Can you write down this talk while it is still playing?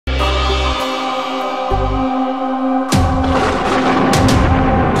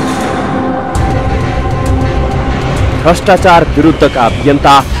भ्रष्टाचार विरुद्धका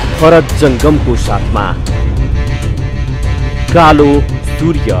अभियन्ता फरज जंगमको साथमा कालो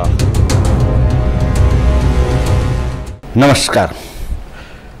सूर्य। नमस्कार,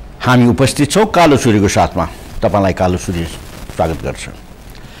 हामी उपस्थित छौं कालो सूर्यको साथमा। तपाईलाई कालो सूर्य स्वागत गर्छ।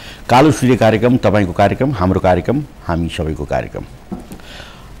 कालो सूर्य कार्यक्रम तपाईको कार्यक्रम, हाम्रो कार्यक्रम, हामी सबैको कार्यक्रम।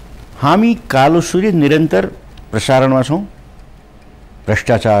 हामी कालो सूर्य निरन्तर प्रसारणमा छौं।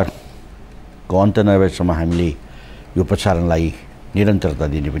 भ्रष्टाचारको अन्त नभएसम्म हामीले यो प्रसारणलाई निरन्तरता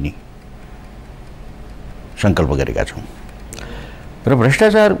दिने पनि संकल्प गरेका छौं। र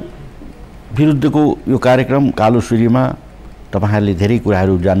भ्रष्टाचार विरुद्धको यो कार्यक्रम कालो सूर्यमा तपाईहरुले धेरै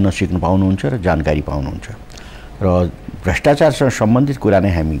कुराहरू जान्न सिक्न पाउनुहुन्छ र जानकारी पाउनुहुन्छ। र भ्रष्टाचारसँग सम्बन्धित कुरा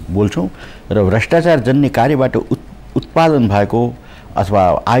नै हामी बोल्छौं र भ्रष्टाचार जन्य कार्यबाट उत्पादन भएको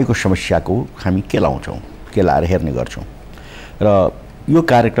अथवा आएको समस्याको हामी केलाउँछौं, केलाएर हेर्ने गर्छौं। र यो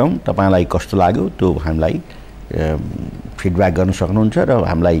कार्यक्रम तपाईलाई कस्तो लाग्यो त्यो हामीलाई फिडब्याक गर्न सक्नुहुन्छ र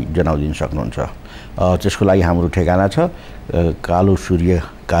हामीलाई जनाउदिन सक्नुहुन्छ। त्यसको लागि हाम्रो ठेगाना छ कालो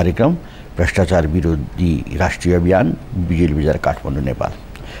सूर्य कार्यक्रम भ्रष्टाचार विरोधी राष्ट्रिय अभियान, बिजुली बजार, काठमाडौँ, नेपाल।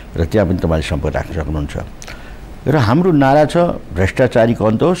 र त्यहाँ पनि तपाईले सम्पर्क राख्न सक्नुहुन्छ। र हाम्रो नारा छ भ्रष्टाचारीको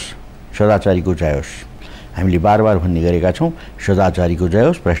अन्त होस्, सदाचारीको जय होस्। हामीले बार-बार भन्ने गरेका छौं सदाचारीको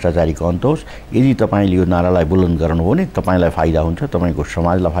जय होस्, भ्रष्टाचारीको अन्त होस्। यदि तपाईले यो नारालाई बुलन्द गर्नुभयो भने तपाईलाई फाइदा हुन्छ, तपाईको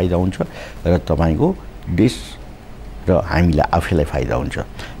समाजलाई फाइदा हुन्छ र तपाईको देश र हामीलाई आफैलाई फाइदा हुन्छ।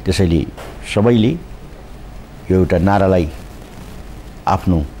 त्यसैले सबैले यो एउटा नारालाई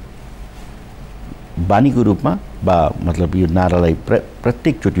आफ्नो बानीको रूपमा मतलब यो नारालाई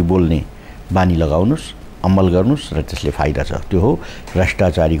प्रत्येक चोटी बोल्ने बानी लगाउनुस्, अमल गर्नुस् र त्यसले फाइदा छ। त्यो हो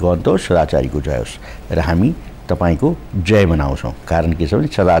भ्रष्टाचारीको अन्त होस्, सदाचारीको जय होस्। र हामी तपाईको जय मनाउँछौं। कारण के छ भने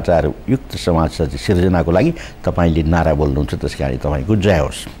सदाचार युक्त समाज सिर्जनाको लागि तपाईले नारा बोल्नुहुन्छ, त्यसकारण तपाईको जय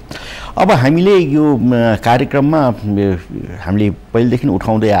होस्। अब हामीले यो कार्यक्रममा हामीले पहिलेदेखि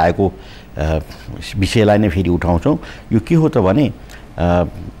उठाउँदै आएको विषयलाई नै फेरि उठाउँछौं। यो के हो त भने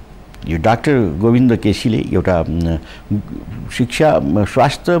यो डाक्टर गोविन्द केसीले एउटा शिक्षा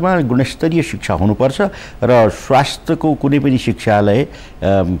स्वास्थ्यमा गुणस्तरीय शिक्षा हुनुपर्छ र स्वास्थ्यको कुनै पनि शिक्षालय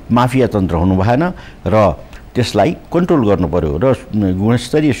माफिया तन्त्र हुनु भएन र त्यसलाई कन्ट्रोल गर्नु पर्यो र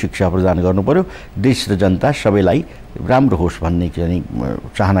गुणस्तरीय शिक्षा प्रदान गर्नु पर्यो। देश र जनता सबैलाई राम्रो होस् भन्ने चाहिँ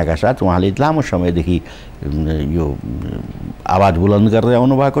चाहनाका साथ उहाँले लामो समयदेखि यो आवाज बुलन्द गर्दै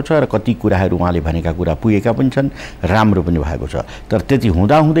आउनु भएको छ र कति कुराहरू उहाँले भनेका कुरा पुगेका पनि छन्, राम्रो पनि भएको छ। तर त्यति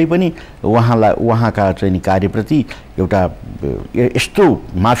हुँदाहुँदै पनि उहाँका चाहिँ कार्यप्रति एउटा यस्तो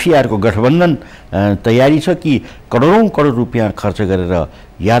माफियाहरूको गठबन्धन तयारी छ कि करोडौं करोड रुपियाँ खर्च गरेर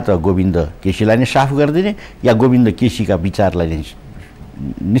या त गोविन्द केसीलाई नै साफ गरिदिने या गोविन्द केसीका विचारलाई नै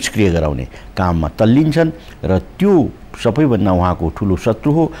निष्क्रिय गराउने काममा तल्लिन्छन्। र त्यो सबैभन्दा उहाँको ठुलो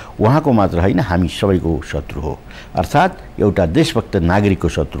शत्रु हो। उहाँको मात्र होइन, हामी सबैको शत्रु हो। अर्थात् एउटा देशभक्त नागरिकको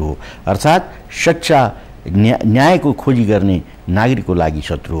शत्रु हो। अर्थात् सच्चा न्यायको खोजी गर्ने नागरिकको लागि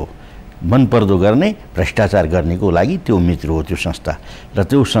शत्रु हो। मनपर्दो गर्ने, भ्रष्टाचार गर्नेको लागि त्यो मित्र हो त्यो संस्था। र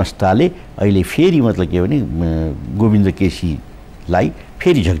त्यो संस्थाले अहिले फेरि मतलब के भने गोविन्द केसीलाई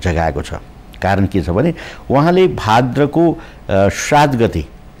फेरि झकझकाएको छ। कारण के छ भने उहाँले भाद्रको 7 गते,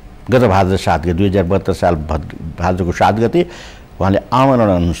 गत भाद्र 7 गते 2072 साल भाद्रको 7 गते उहाँले आमरण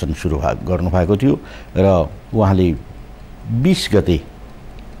अनसन सुरु गर्नुभएको थियो र उहाँले 20 गते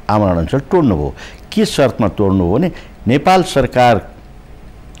आमरण अनसन तोड्नुभयो। के शर्तमा तोड्नुभयो भने नेपाल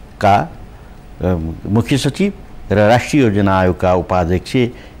सरकारका मुख्य सचिव र राष्ट्रिय योजना आयोगका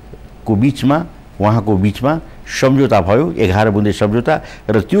उपाध्यक्षको बीचमा उहाँको बीचमा सम्झौता भयो, 11 बुँदे सम्झौता।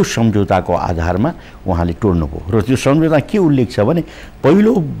 र त्यो सम्झौताको आधारमा उहाँले तोड्नुभयो। र त्यो सम्झौता के उल्लेख छ भने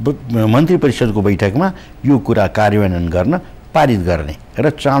पहिलो मन्त्री परिषदको बैठकमा यो कुरा कार्यान्वयन गर्न पारित गर्ने र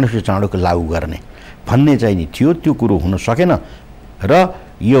चाँडो से चाँडोको लागू गर्ने भन्ने चाहिँ नि थियो। त्यो कुरो हुन सकेन र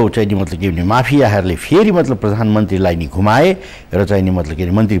यो चाहिँ नि मतलब के भने माफियाहरूले फेरि मतलब प्रधानमन्त्रीलाई नि घुमाए र चाहिँ नि मतलब के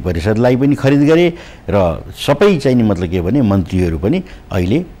भने मन्त्री परिषदलाई पनि खरिद गरे र सबै चाहिँ नि मतलब के भने मन्त्रीहरू पनि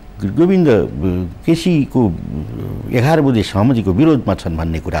अहिले गोविन्द केसीको 11 बुँदे सहमतिको विरोधमा छन्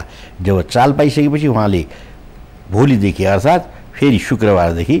भन्ने कुरा जब चाल पाइसकेपछि उहाँले भोलिदेखि अर्थात् फेरि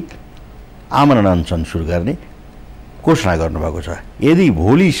शुक्रबारदेखि आमरण अनसन सुरु गर्ने घोषणा गर्नुभएको छ। यदि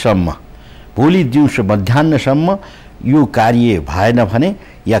भोलि दिउँसो मध्याह्नसम्म यो कार्य भएन भने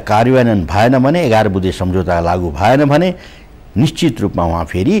या कार्यान्वयन भएन भने 11 बुँदे सम्झौता लागू भएन भने निश्चित रूपमा उहाँ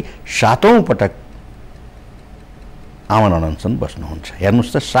फेरि 7औं पटक आमरण अनसन बस्नुहुन्छ।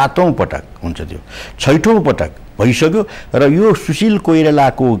 हेर्नुस् त 7औं पटक हुन्छ, त्यो 6औं पटक भइसक्यो। र यो सुशील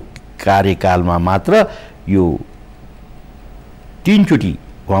कोइरालाको कार्यकालमा मात्र यो 3 चोटि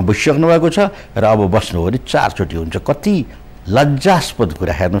उहाँ बसिसक्नु भएको छ र अब बस्नु हो भने 4 चोटि हुन्छ। कति लज्जास्पद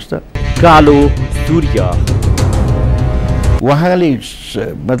कुरा हेर्नुस् त। कालो सूर्य। उहाँले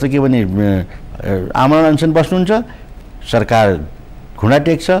मतलब के भने आमरण अनसन बस्नुहुन्छ, सरकार घुँडा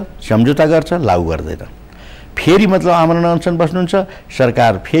टेक्छ, सम्झौता गर्छ, लागू गर्दैन। फेरि मतलब आमरण अनसन बस्नुहुन्छ,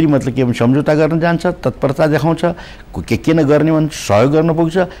 सरकार फेरि मतलब के भने सम्झौता गर्न जान्छ, तत्परता देखाउँछ, के नगर्ने भन्छ, सहयोग गर्न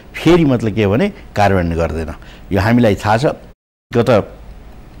पुग्छ, फेरि मतलब के भने कार्यान्वयन गर्दैन। यो हामीलाई थाहा छ।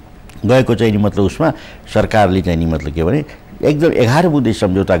 गएको चाहिँ नि मतलब उसमा सरकारले चाहिँ नि मतलब के भने एकदम 11 बुँदे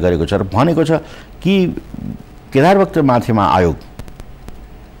सम्झौता गरेको छ र भनेको छ कि केदारभक्त माथिमा आयोग,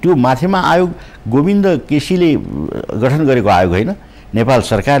 त्यो माथिमा आयोग गोविन्द केसीले गठन गरेको आयोग होइन, नेपाल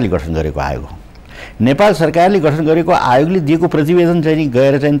सरकारले गठन गरेको आयोग हो। नेपाल सरकारले गठन गरेको आयोगले दिएको प्रतिवेदन चाहिँ नि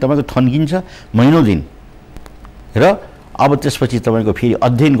गएर चाहिँ तपाईँको थन्किन्छ महिनौँ दिन र अब त्यसपछि तपाईँको फेरि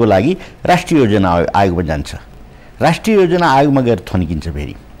अध्ययनको लागि राष्ट्रिय योजना आयोगमा जान्छ। राष्ट्रिय योजना आयोगमा गएर थन्किन्छ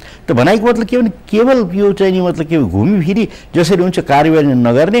फेरि। त भनाइको मतलब के भने केवल यो चाहिँ नि मतलब के घुमी फिरी जसरी हुन्छ कार्यान्वयन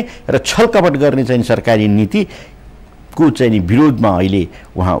नगर्ने र छलकपट गर्ने चाहिँ सरकारी नीतिको चाहिँ नि विरोधमा अहिले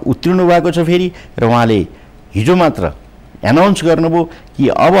उहाँ उत्रिनु भएको छ फेरि। र उहाँले हिजो मात्र एनाउन्स गर्नुभयो कि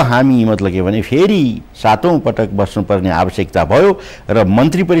अब हामी मतलब के भने फेरि 7औं पटक बस्नुपर्ने आवश्यकता भयो र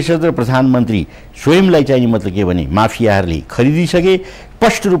मन्त्री परिषद र प्रधानमन्त्री स्वयंलाई चाहिँ मतलब के भने माफियाहरूले खरिदिसके।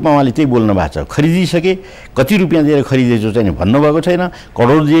 स्पष्ट रूपमा उहाँले त्यही बोल्नु भएको छ, खरिदिसके। कति रुपियाँ दिएर खरिदेको चाहिँ भन्नुभएको छैन।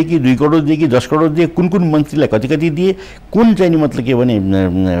 करोड दिए कि 2 करोड दिए कि 10 करोड दिए, कुन मन्त्रीलाई कति दिए, कुन चाहिँ मतलब के भने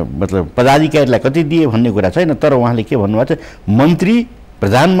मतलब पदाधिकारीलाई कति दिए भन्ने कुरा छैन। तर उहाँले के भन्नुभएको छ, मन्त्री,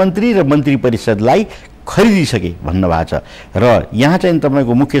 प्रधानमन्त्री र मन्त्री परिषदलाई खरिदिसके भन्नुभएको छ। र यहाँ चाहिँ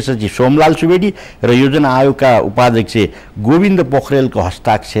तपाईँको मुख्य सचिव सोमलाल सुवेदी र योजना आयोगका उपाध्यक्ष गोविन्द पोखरेलको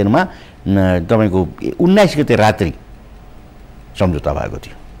हस्ताक्षरमा तपाईँको 19 गते रात्रि सम्झौता भएको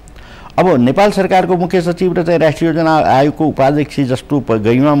थियो। अब नेपाल सरकारको मुख्य सचिव र चाहिँ राष्ट्रिय योजना आयोगको उपाध्यक्ष जस्तो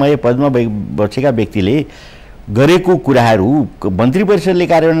गरिमामय पदमा बसेका व्यक्तिले गरेको कुराहरू मन्त्री परिषदले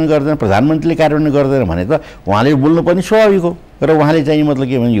कार्यान्वयन गर्दैन, प्रधानमन्त्रीले कार्यान्वयन गर्दैन भने त उहाँले बोल्नुपर्ने स्वाभाविक हो। र उहाँले चाहिँ मतलब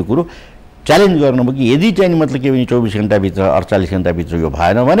के भने यो कुरो च्यालेन्ज गर्नुभयो कि यदि चाहिँ मतलब के भने 24 घण्टाभित्र 48 घण्टाभित्र यो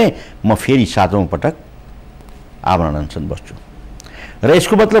भएन भने म फेरि 7औं पटक आमरण अनसन बस्छु। र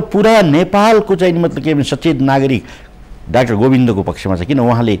यसको मतलब पुरा नेपालको चाहिँ मतलब के भने सचेत नागरिक डाक्टर गोविन्दको पक्षमा छ। किन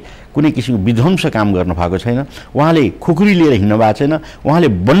उहाँले कुनै किसिमको विध्वंस काम गर्नु भएको छैन, उहाँले खुकुरी लिएर हिँड्नु भएको छैन, उहाँले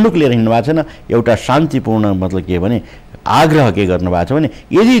बन्दुक लिएर हिँड्नु भएको छैन। एउटा शान्तिपूर्ण मतलब के भने आग्रह के गर्नुभएको छ भने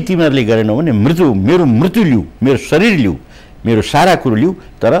यदि तिमीहरूले गरेनौ भने मेरो मृत्यु लिऊ, मेरो शरीर लिऊ, मेरो सारा कुरो लिऊ,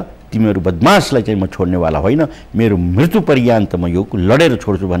 तर तिमीहरू बदमासलाई चाहिँ म छोड्नेवाला होइन, मेरो मृत्यु पर्यन्त म यो लडेर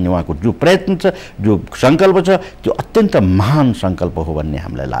छोड्छु भन्ने उहाँको जो प्रयत्न छ, जो सङ्कल्प छ, त्यो अत्यन्त महान सङ्कल्प हो भन्ने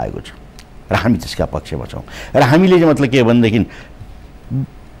हामीलाई लागेको छ र हामी त्यसका पक्षमा छौँ। र हामीले चाहिँ मतलब के भनेदेखि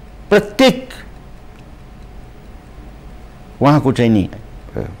प्रत्येक उहाँको चाहिँ नि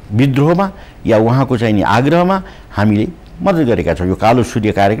विद्रोहमा या उहाँको चाहिँ नि आग्रहमा हामीले मद्दत गरेका छौँ। यो कालो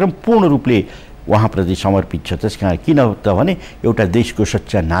सूर्य कार्यक्रम पूर्ण रूपले उहाँप्रति समर्पित छ। त्यसकारण किन त भने एउटा देशको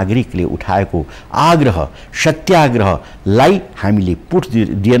सच्चा नागरिकले उठाएको आग्रह, सत्याग्रहलाई हामीले पुट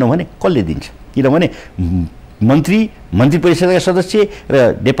दिएनौँ भने कसले दिन्छ? किनभने मन्त्री परिषदका सदस्य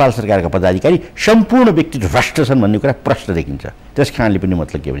र नेपाल सरकारका पदाधिकारी सम्पूर्ण व्यक्ति भ्रष्ट छन् भन्ने कुरा प्रश्न देखिन्छ। त्यस कारणले पनि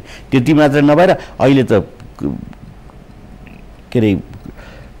मतलब के भने त्यति मात्र नभएर अहिले त के अरे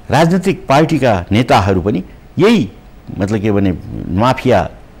राजनीतिक पार्टीका नेताहरू पनि यही मतलब के भने माफिया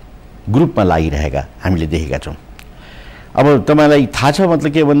ग्रुपमा लागिरहेका हामीले देखेका छौँ। अब तपाईँलाई थाहा छ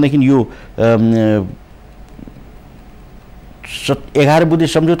मतलब के भनेदेखि यो 11 बुँदे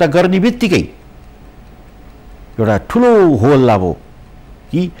सम्झौता गर्ने बित्तिकै एउटा ठुलो होल्ला भयो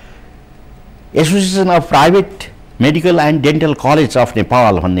कि association of private medical and dental college of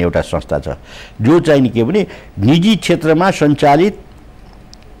Nepal भन्ने एउटा संस्था छ, जो चाहिँ के भने निजी क्षेत्रमा सञ्चालित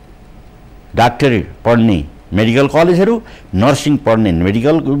डाक्टरी पढ्ने मेडिकल कलेजहरू, नर्सिङ पढ्ने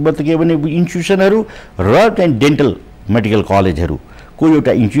मेडिकल मतलब के भने इन्स्टिट्युसनहरू र चाहिँ डेन्टल मेडिकल कलेजहरूको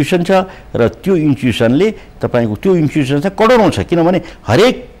एउटा इन्स्टिट्युसन छ। र त्यो इन्स्टिट्युसनले तपाईँको त्यो इन्स्टिट्युसन चाहिँ करोडौँ छ, किनभने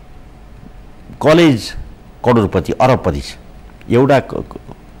हरेक कलेज करोडपति अरबपति छ। एउटा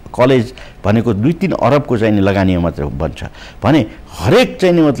कलेज भनेको 2-3 अरबको चाहिँ लगानी मात्र बन्छ भने हरेक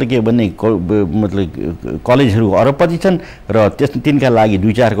चाहिँ मतलब के भन्ने मतलब कलेजहरू अरबपति छन् र तिनका लागि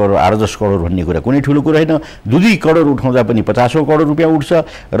 2-4 करोड 8-10 करोड भन्ने कुरा कुनै ठुलो कुरा होइन। 2 करोड उठाउँदा पनि 50 करोड रुपियाँ उठ्छ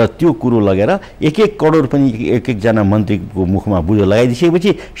र त्यो कुरो लगेर 1-1 करोड पनि एक-एकजना मन्त्रीको मुखमा बुझो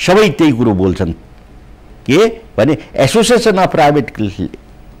लगाइदिएपछि सबै त्यही कुरो बोल्छन् के भने एसोसिएसन अफ प्राइभेट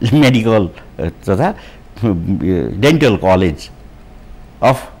मेडिकल तथा डेन्टल कलेज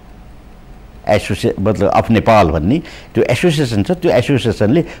अफ मतलब अफ नेपाल भन्ने त्यो एसोसिएसन छ। त्यो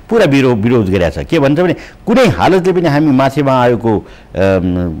एसोसिएसनले पुरा विरोध गरेछ। के भन्छ भने कुनै हालतले पनि हामी माथिमा आएको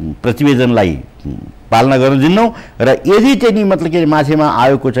प्रतिवेदनलाई पालना गर्न दिन्नौँ र यदि चाहिँ नि मतलब के माथिमा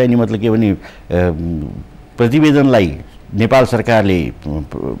आयोगको चाहिँ नि मतलब के भने प्रतिवेदनलाई नेपाल सरकारले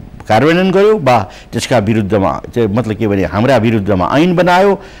कार्यान्वयन गर्यो वा त्यसका विरुद्धमा मतलब के भने हाम्रा विरुद्धमा ऐन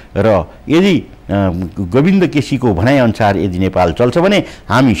बनायो र यदि गोविन्द केसीको भनाइअनुसार यदि नेपाल चल्छ भने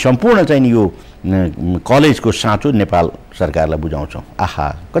हामी सम्पूर्ण चाहिँ यो कलेजको साँचो नेपाल सरकारलाई बुझाउँछौँ। आहा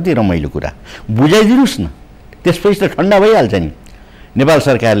कति रमाइलो कुरा, बुझाइदिनुहोस् न, त्यसपछि त ठन्डा भइहाल्छ नि। नेपाल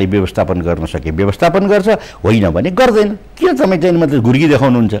सरकारले व्यवस्थापन गर्न सके व्यवस्थापन गर्छ, होइन भने गर्दैन। किन तपाईँ चाहिँ मतलब घुर्की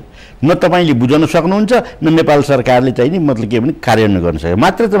देखाउनुहुन्छ? न तपाईँले बुझाउन सक्नुहुन्छ, न नेपाल सरकारले चाहिँ नि मतलब के भने कार्यान्वयन गर्न सक्यो,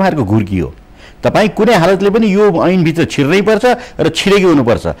 मात्र तपाईँहरूको घुर्की हो। तपाईँ कुनै हालतले पनि यो ऐनभित्र छिर्नै पर्छ र छिरेकै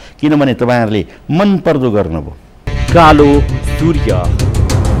हुनुपर्छ, किनभने तपाईँहरूले मनपर्दो गर्नुभयो। कालो सूर्य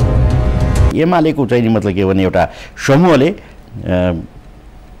एमालेको चाहिँ मतलब के भने एउटा समूहले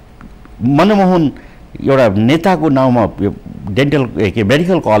मनमोहन एउटा नेताको नाउँमा डेन्टल के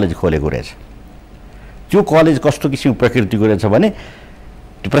मेडिकल कलेज खोलेको रहेछ। त्यो कलेज कस्तो किसिमको प्रकृतिको रहेछ भने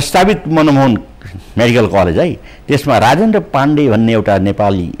प्रस्तावित मनमोहन मेडिकल कलेज है, त्यसमा राजेन्द्र पाण्डे भन्ने एउटा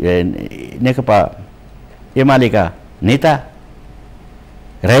नेपाली नेकपा एमालेका नेता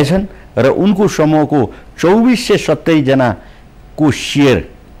रहेछन् र उनको समूहको 2470 जनाको सेयर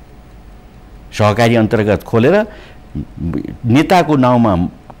सहकारी अन्तर्गत खोलेर नेताको नाउँमा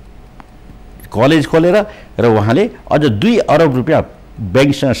कलेज खोलेर र उहाँले अझ 2 अरब रुपियाँ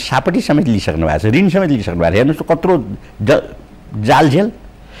ब्याङ्कसँग सापटी समेत लिइसक्नु भएको छ, ऋण समेत लिइसक्नु भएको छ। हेर्नुहोस् कत्रो जालझेल।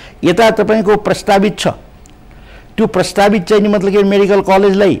 यता तपाईँको प्रस्तावित छ, त्यो प्रस्तावित चाहिँ नि मतलब कि मेडिकल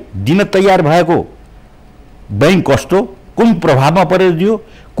कलेजलाई दिन तयार भएको ब्याङ्क कस्तो, कुन प्रभावमा परेर दियो,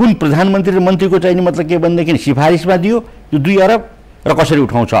 कुन प्रधानमन्त्री र मन्त्रीको चाहिँ नि मतलब के भनेदेखि सिफारिसमा दियो त्यो 2 अरब र कसरी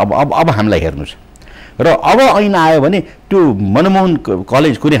उठाउँछ। अब हामीलाई हेर्नुहोस्। र अब ऐन आयो भने त्यो मनमोहन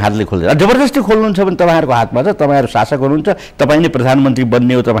कलेज कुनै हातले खोल्दैन, जबरजस्ती खोल्नुहुन्छ भने तपाईँहरूको हातमा छ, तपाईँहरू शासक हुनुहुन्छ, तपाईँ नै प्रधानमन्त्री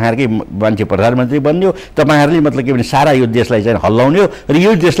बन्ने हो, तपाईँहरूकै मान्छे प्रधानमन्त्री बन्ने हो, तपाईँहरूले मतलब के भने सारा यो देशलाई चाहिँ हल्लाउने हो र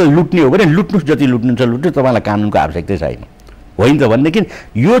यो देशलाई लुट्ने हो भने लुट्नुहोस्, जति लुट्नुहुन्छ लुट्नु, तपाईँलाई कानुनको आवश्यकता छैन। होइन त भनेदेखि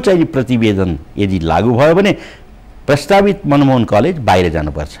यो चाहिँ प्रतिवेदन यदि लागू भयो भने प्रस्तावित मनमोहन कलेज बाहिर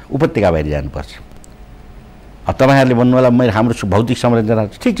जानुपर्छ, उपत्यका बाहिर जानुपर्छ। अब तपाईँहरूले भन्नु होला मैले हाम्रो भौतिक संरचना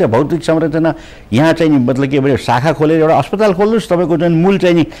ठिक छ, भौतिक संरचना यहाँ चाहिँ मतलब के भने शाखा खोलेर एउटा अस्पताल खोल्नुहोस्, तपाईँको चाहिँ मूल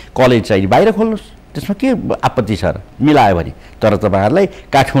चाहिँ नि कलेज चाहिँ बाहिर खोल्नुहोस्, त्यसमा के आपत्ति छ र, मिलायो भने। तर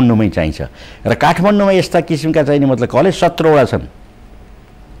तपाईँहरूलाई काठमाडौँमै चाहिन्छ र काठमाडौँमा यस्ता किसिमका चाहिँ मतलब कलेज 17वटा छन्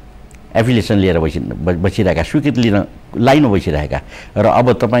एफिलिएसन लिएर बसिरहेका, स्वीकृति लिन लाइनमा बसिरहेका। र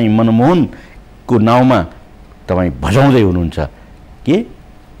अब तपाईँ मनमोहनको नाउँमा तपाईँ भजाउँदै हुनुहुन्छ के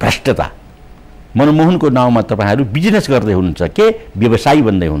भ्रष्टता, मनमोहनको नाउँमा तपाईँहरू बिजनेस गर्दै हुनुहुन्छ, के व्यवसायी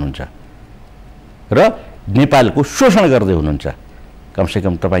बन्दै हुनुहुन्छ र नेपालको शोषण गर्दै हुनुहुन्छ।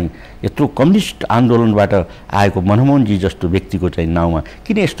 कमसेकम तपाईँ यत्रो कम्युनिस्ट आन्दोलनबाट आएको मनमोहनजी जस्तो व्यक्तिको चाहिँ नाउँमा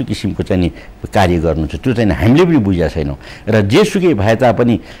किन यस्तो किसिमको चाहिँ कार्य गर्नुहुन्छ, त्यो चाहिँ हामीले पनि बुझेका छैनौँ। र जेसुकै भए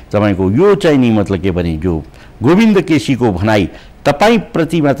तापनि तपाईँको यो चाहिँ नि मतलब के भने जो गोविन्द केसीको भनाइ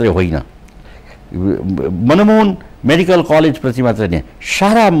तपाईँप्रति मात्रै होइन, मनमोहन मेडिकल कलेजप्रति मात्र नै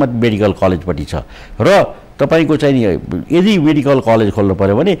सारा मेडिकल कलेजपट्टि छ। र तपाईँको चाहिँ नि यदि मेडिकल कलेज खोल्नु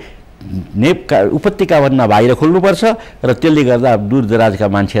पर्यो भने उपत्यकाभन्दा बाहिर खोल्नुपर्छ र त्यसले गर्दा दूरदराजका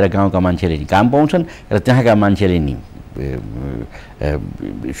मान्छे र गाउँका मान्छेले नि काम पाउँछन् र त्यहाँका मान्छेले नि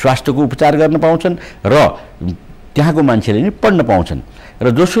स्वास्थ्यको उपचार गर्न पाउँछन् र त्यहाँको मान्छेले नि पढ्न पाउँछन्।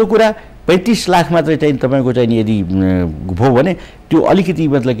 र दोस्रो कुरा 35 लाख मात्रै चाहिँ तपाईँको चाहिँ यदि भयो भने त्यो अलिकति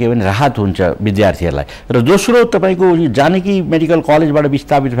मतलब के भने राहत हुन्छ विद्यार्थीहरूलाई। र दोस्रो तपाईँको जानकी मेडिकल कलेजबाट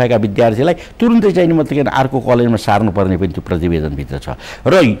विस्थापित भएका विद्यार्थीलाई तुरुन्तै चाहिँ मतलब के अर्को कलेजमा सार्नुपर्ने पनि त्यो प्रतिवेदनभित्र छ।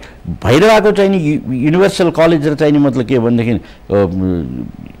 र भइरहेको चाहिँ युनिभर्सल कलेज र चाहिँ मतलब के भनेदेखि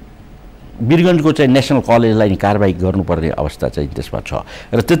वीरगञ्जको चाहिँ नेसनल कलेजलाई नि कारबाही गर्नुपर्ने अवस्था चाहिँ त्यसमा छ।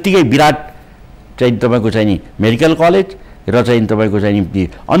 र त्यत्तिकै विराट चाहिँ तपाईँको चाहिँ मेडिकल कलेज र चाहिँ तपाईँको चाहिँ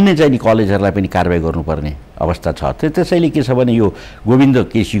अन्य चाहिँ कलेजहरूलाई पनि कारबाही गर्नुपर्ने अवस्था छ। त्यसैले के छ भने यो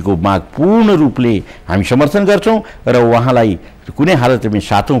गोविन्द केसीको माग पूर्ण रूपले हामी समर्थन गर्छौँ र उहाँलाई कुनै हालतमा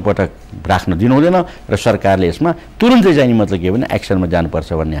 7औं पटक राख्न दिनुहुँदैन र सरकारले यसमा तुरुन्तै चाहिँ मतलब के भने एक्सनमा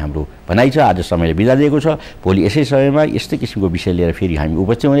जानुपर्छ भन्ने हाम्रो भनाइ छ। आज समयले बिदा दिएको छ, भोलि यसै समयमा यस्तै किसिमको विषय लिएर फेरि हामी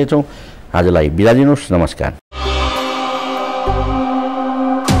उपस्थित हुनेछौँ। आजलाई बिदा दिनुहोस्, नमस्कार।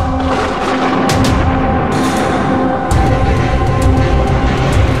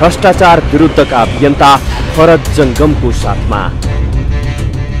 भ्रष्टाचार विरुद्धका अभियन्ता फरज जंगमको साथमा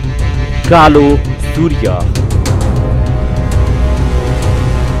कालो सूर्य।